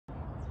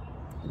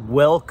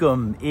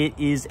Welcome. It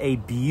is a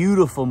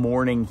beautiful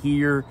morning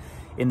here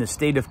in the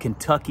state of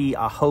Kentucky.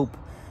 I hope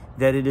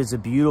that it is a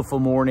beautiful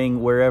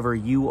morning wherever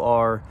you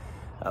are.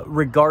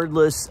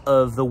 Regardless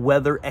of the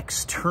weather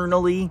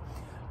externally,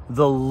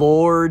 the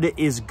Lord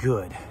is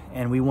good,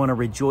 and we want to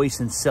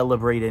rejoice and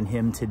celebrate in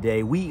Him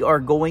today. We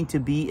are going to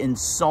be in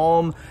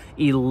Psalm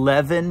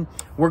 11.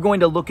 We're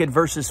going to look at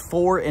verses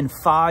 4 and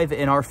 5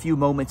 in our few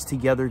moments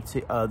together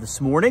this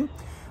morning.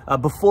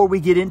 Before we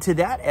get into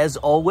that, as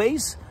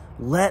always,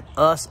 let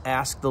us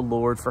ask the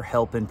Lord for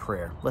help in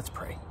prayer. Let's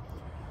pray.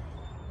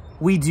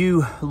 We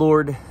do,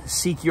 Lord,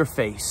 seek your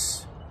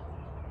face.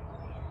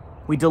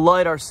 We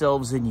delight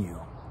ourselves in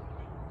you.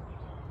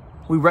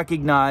 We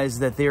recognize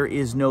that there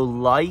is no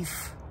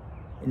life,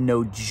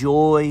 no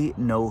joy,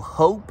 no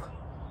hope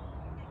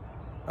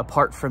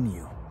apart from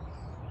you.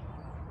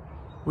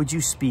 Would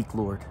you speak,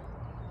 Lord?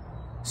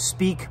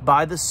 Speak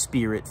by the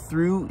Spirit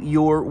through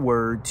your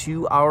word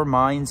to our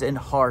minds and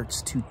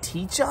hearts to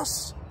teach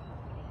us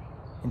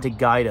and to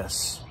guide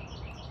us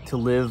to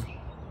live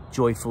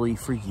joyfully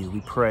for you.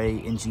 We pray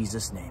in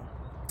Jesus' name.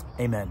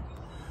 Amen.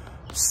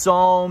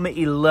 Psalm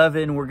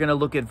 11, we're going to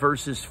look at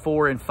verses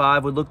 4 and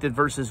 5. We looked at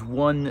verses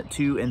 1,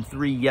 2, and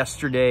 3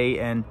 yesterday.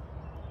 And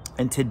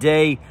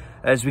today,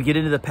 as we get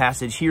into the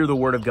passage, hear the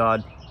word of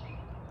God.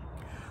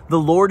 The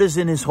Lord is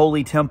in his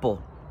holy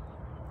temple.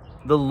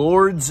 The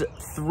Lord's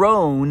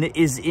throne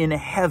is in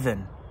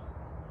heaven.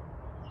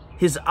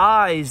 His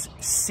eyes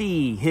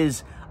see,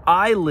 his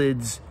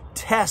eyelids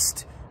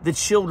test the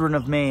children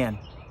of man.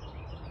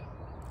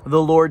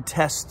 The Lord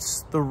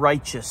tests the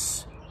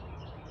righteous,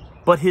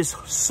 but his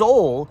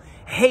soul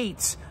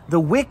hates the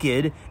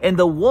wicked and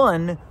the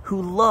one who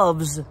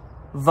loves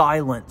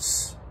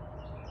violence.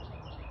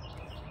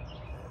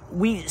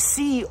 We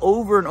see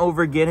over and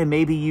over again, and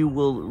maybe you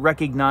will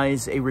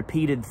recognize a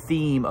repeated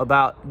theme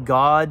about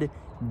God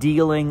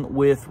dealing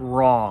with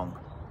wrong.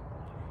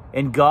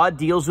 And God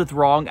deals with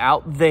wrong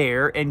out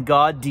there, and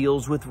God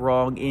deals with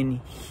wrong in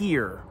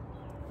here.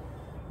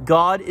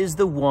 God is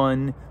the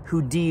one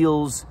who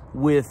deals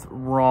with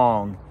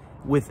wrong,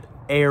 with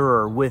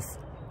error, with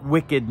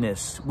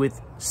wickedness,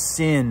 with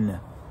sin.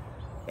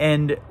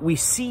 And we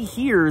see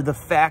here the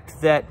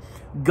fact that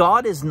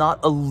God is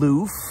not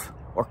aloof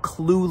or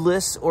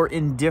clueless or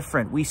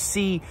indifferent. We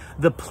see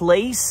the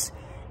place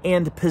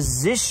and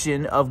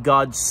position of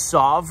God's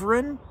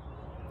sovereign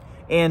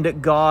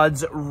and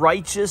God's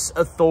righteous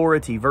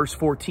authority. Verse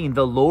 14,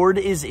 the Lord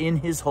is in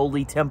his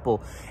holy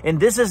temple. And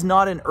this is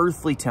not an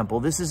earthly temple.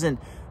 This isn't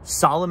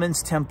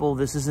Solomon's temple.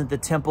 This isn't the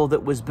temple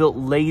that was built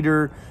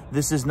later.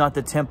 This is not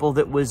the temple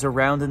that was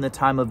around in the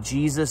time of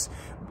Jesus.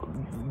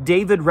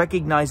 David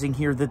recognizing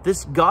here that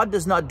this God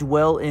does not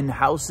dwell in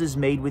houses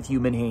made with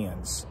human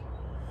hands.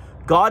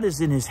 God is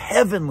in his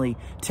heavenly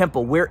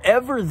temple.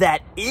 Wherever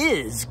that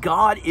is,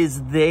 God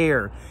is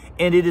there.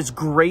 And it is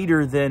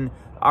greater than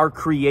our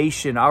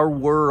creation, our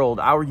world,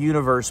 our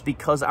universe,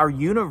 because our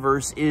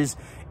universe is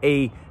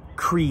a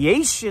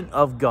creation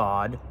of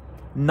God,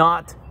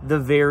 not the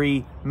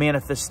very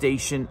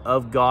manifestation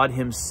of God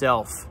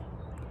himself.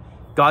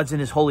 God's in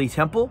his holy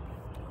temple.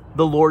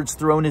 The Lord's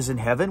throne is in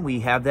heaven.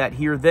 We have that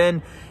here.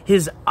 Then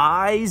his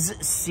eyes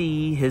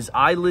see, his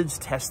eyelids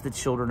test the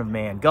children of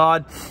man.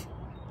 God,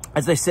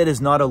 as I said,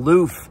 is not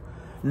aloof.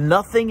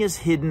 Nothing is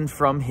hidden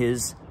from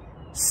his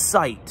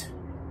sight.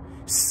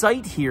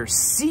 Sight here,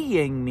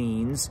 seeing,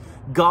 means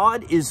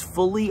God is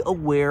fully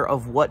aware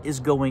of what is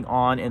going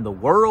on in the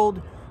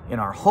world, in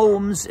our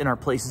homes, in our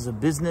places of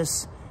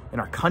business, in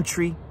our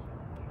country,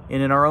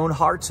 and in our own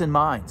hearts and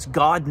minds.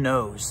 God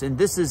knows. And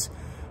this is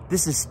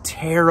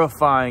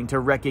terrifying to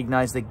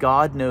recognize that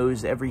God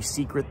knows every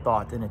secret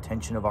thought and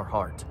intention of our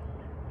heart.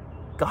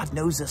 God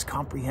knows us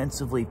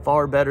comprehensively,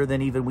 far better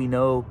than even we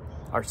know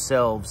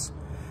ourselves.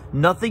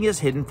 Nothing is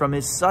hidden from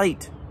his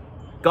sight.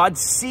 God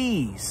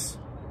sees,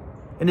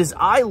 and his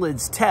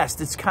eyelids test.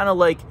 It's kind of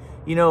like,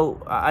 you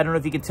know, I don't know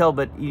if you can tell,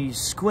 but you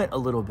squint a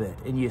little bit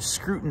and you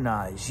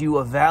scrutinize, you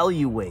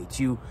evaluate,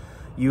 you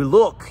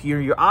look,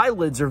 your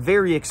eyelids are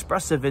very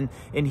expressive. And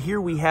here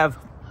we have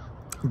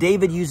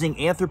David using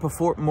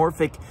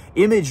anthropomorphic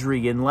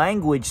imagery and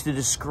language to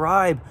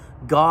describe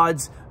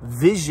God's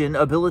vision,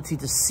 ability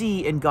to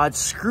see, and God's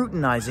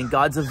scrutinizing,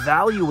 God's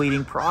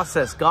evaluating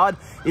process. God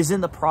is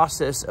in the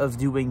process of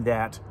doing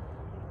that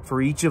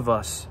for each of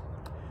us.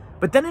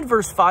 But then in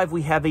verse 5,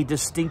 we have a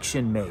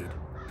distinction made.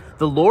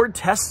 The Lord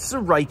tests the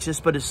righteous,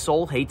 but his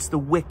soul hates the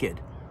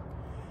wicked.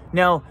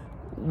 Now,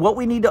 what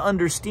we need to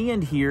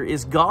understand here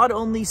is God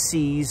only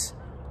sees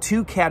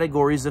two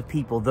categories of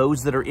people,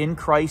 those that are in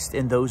Christ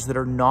and those that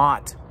are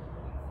not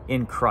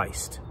in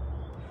Christ.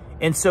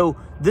 And so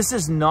this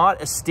is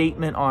not a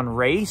statement on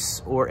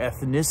race or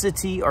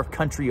ethnicity or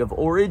country of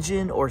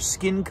origin or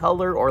skin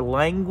color or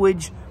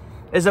language.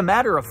 As a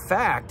matter of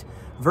fact,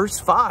 verse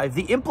 5,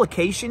 the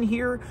implication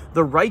here,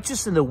 the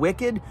righteous and the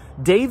wicked,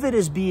 David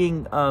is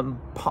being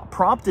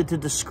prompted to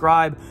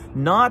describe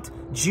not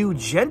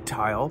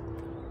Jew-Gentile,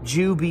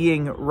 Jew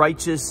being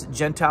righteous,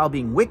 Gentile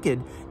being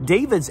wicked,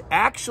 David's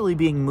actually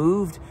being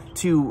moved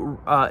to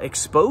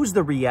expose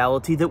the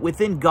reality that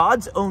within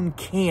God's own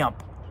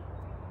camp,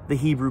 the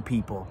Hebrew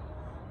people,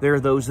 there are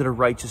those that are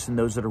righteous and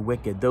those that are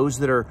wicked, those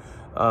that are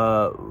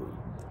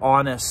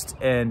honest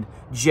and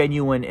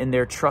genuine in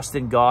their trust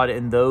in God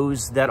and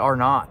those that are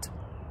not.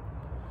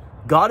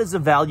 God is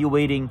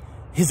evaluating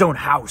his own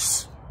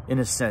house, in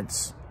a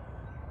sense.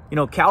 You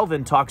know,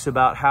 Calvin talks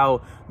about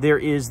how there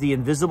is the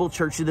invisible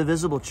church and the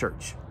visible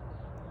church.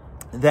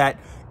 That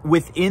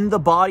within the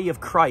body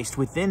of Christ,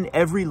 within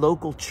every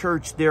local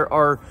church, there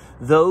are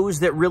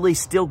those that really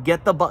still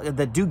get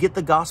that do get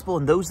the gospel,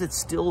 and those that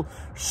still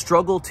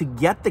struggle to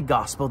get the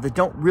gospel, that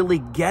don't really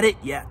get it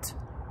yet.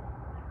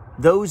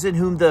 Those in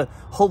whom the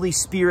Holy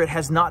Spirit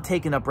has not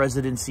taken up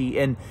residency,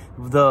 and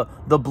the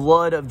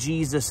blood of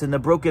Jesus and the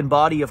broken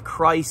body of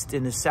Christ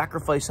and his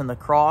sacrifice on the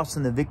cross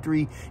and the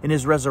victory in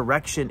his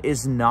resurrection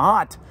is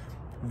not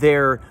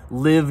their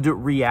lived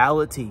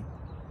reality.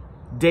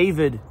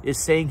 David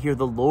is saying here,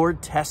 the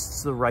Lord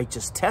tests the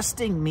righteous.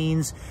 Testing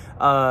means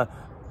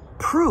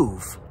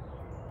prove.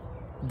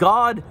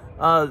 God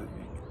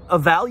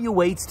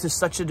evaluates to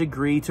such a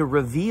degree to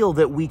reveal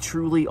that we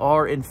truly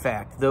are, in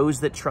fact,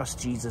 those that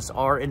trust Jesus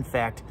are, in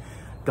fact,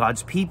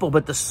 God's people.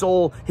 But his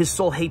soul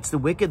hates the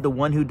wicked, the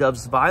one who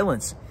does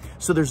violence.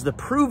 So there's the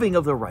proving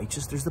of the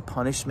righteous. There's the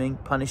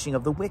punishing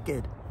of the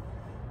wicked.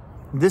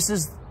 This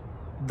is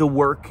the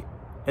work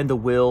and the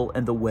will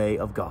and the way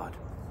of God.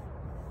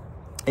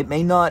 It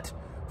may not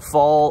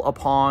fall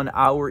upon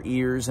our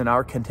ears in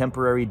our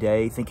contemporary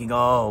day thinking,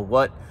 oh,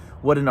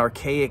 what an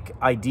archaic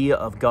idea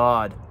of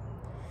God.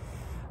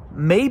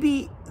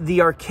 Maybe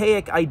the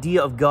archaic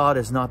idea of God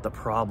is not the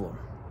problem.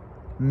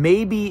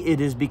 Maybe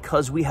it is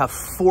because we have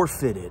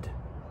forfeited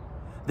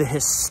the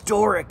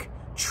historic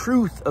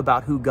truth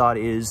about who God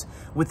is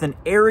with an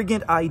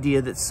arrogant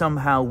idea that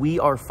somehow we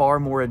are far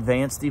more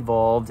advanced,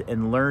 evolved,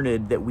 and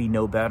learned, that we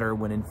know better,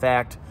 when in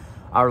fact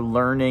our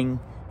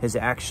learning has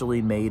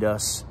actually made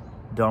us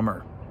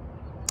dumber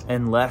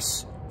and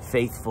less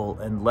faithful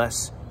and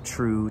less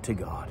true to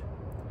God.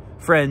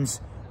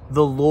 Friends,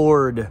 the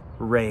Lord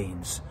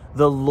reigns.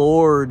 The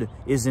Lord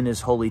is in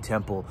his holy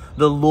temple.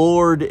 The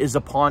Lord is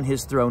upon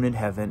his throne in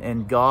heaven,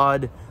 and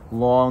God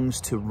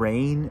longs to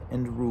reign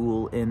and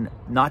rule in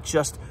not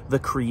just the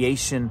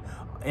creation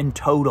in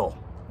total,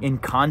 in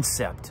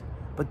concept,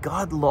 but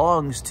God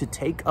longs to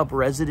take up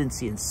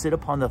residency and sit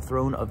upon the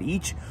throne of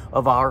each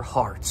of our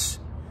hearts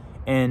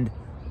and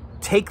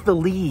take the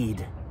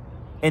lead,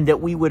 and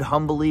that we would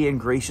humbly and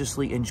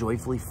graciously and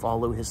joyfully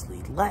follow his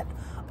lead. Let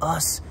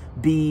us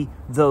be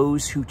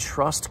those who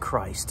trust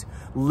Christ,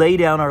 lay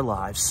down our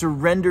lives,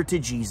 surrender to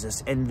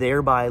Jesus, and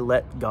thereby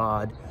let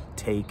God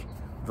take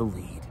the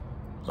lead.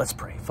 Let's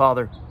pray.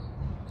 Father,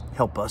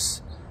 help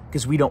us,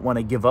 because we don't want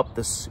to give up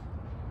this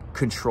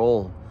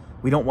control.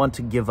 We don't want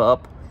to give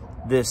up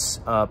this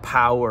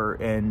power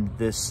and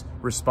this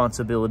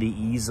responsibility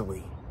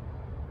easily.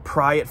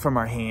 Pry it from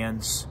our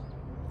hands.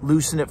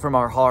 Loosen it from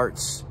our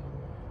hearts.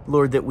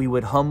 Lord, that we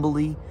would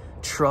humbly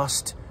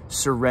trust,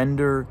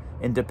 surrender,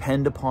 and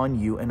depend upon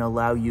you, and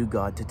allow you,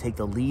 God, to take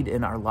the lead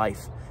in our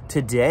life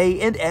today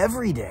and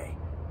every day.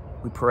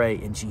 We pray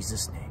in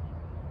Jesus' name.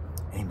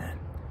 Amen.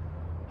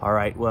 All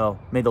right, well,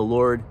 may the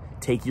Lord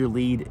take the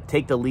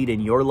lead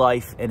in your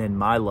life and in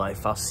my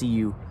life. I'll see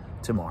you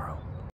tomorrow.